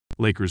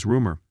Lakers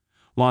rumor.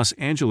 Los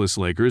Angeles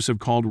Lakers have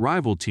called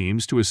rival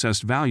teams to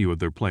assess value of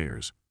their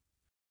players.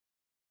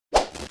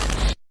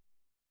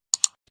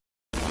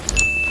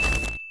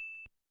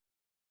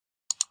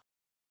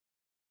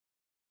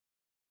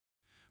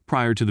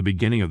 Prior to the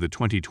beginning of the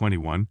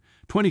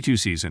 2021-22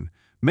 season,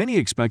 many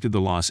expected the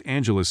Los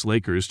Angeles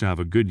Lakers to have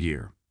a good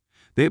year.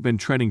 They have been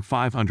trending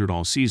 .500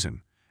 all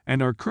season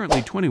and are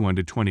currently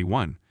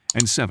 21-21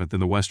 and 7th in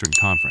the Western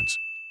Conference.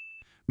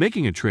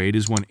 Making a trade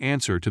is one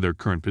answer to their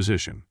current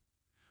position.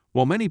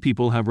 While many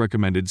people have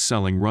recommended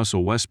selling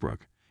Russell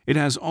Westbrook, it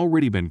has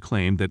already been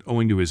claimed that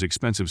owing to his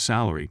expensive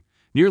salary,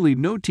 nearly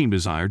no team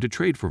desired to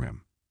trade for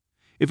him.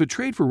 If a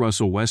trade for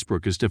Russell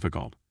Westbrook is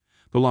difficult,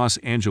 the Los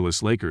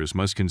Angeles Lakers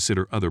must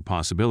consider other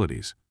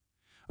possibilities.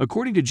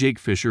 According to Jake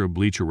Fischer of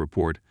Bleacher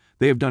Report,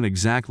 they have done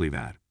exactly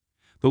that.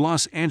 The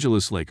Los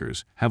Angeles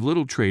Lakers have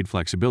little trade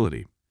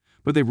flexibility,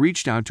 but they've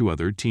reached out to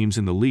other teams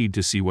in the league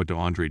to see what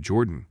DeAndre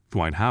Jordan,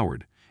 Dwight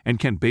Howard, and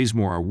Kent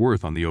Bazemore are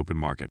worth on the open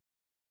market.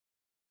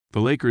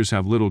 The Lakers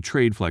have little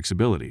trade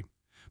flexibility,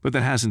 but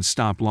that hasn't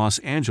stopped Los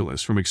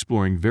Angeles from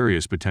exploring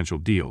various potential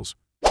deals.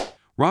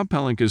 Rob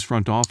Pelinka's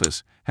front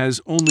office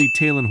has only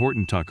Talen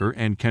Horton-Tucker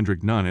and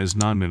Kendrick Nunn as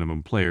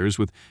non-minimum players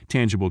with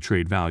tangible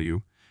trade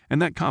value,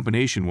 and that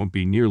combination won't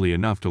be nearly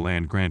enough to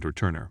land Grant or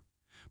Turner.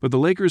 But the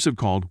Lakers have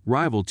called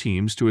rival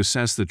teams to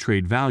assess the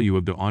trade value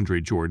of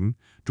DeAndre Jordan,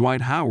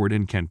 Dwight Howard,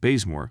 and Kent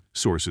Bazemore,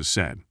 sources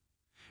said.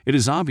 It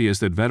is obvious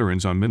that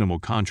veterans on minimal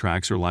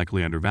contracts are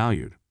likely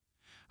undervalued.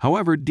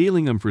 However,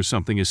 dealing them for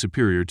something is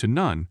superior to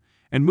none,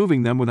 and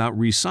moving them without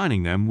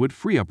re-signing them would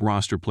free up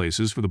roster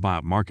places for the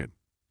buyout market.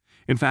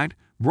 In fact,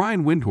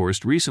 Brian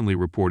Windhorst recently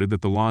reported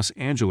that the Los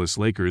Angeles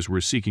Lakers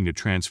were seeking to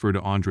transfer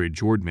DeAndre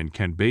Jordan and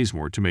Kent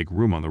Bazemore to make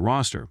room on the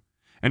roster,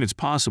 and it's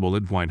possible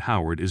that Dwight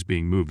Howard is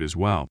being moved as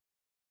well.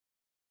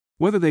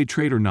 Whether they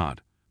trade or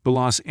not, the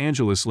Los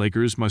Angeles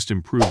Lakers must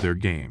improve their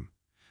game.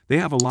 They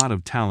have a lot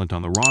of talent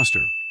on the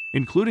roster,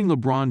 including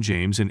LeBron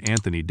James and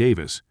Anthony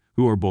Davis,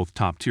 who are both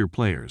top-tier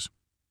players.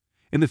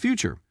 In the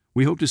future,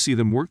 we hope to see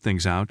them work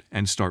things out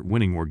and start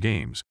winning more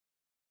games.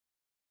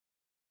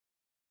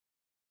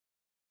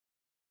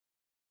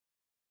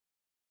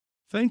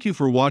 Thank you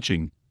for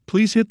watching.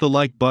 Please hit the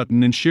like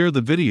button and share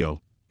the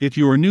video. If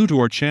you are new to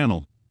our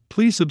channel,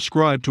 please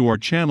subscribe to our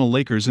channel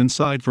Lakers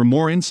Inside for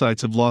more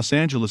insights of Los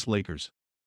Angeles Lakers.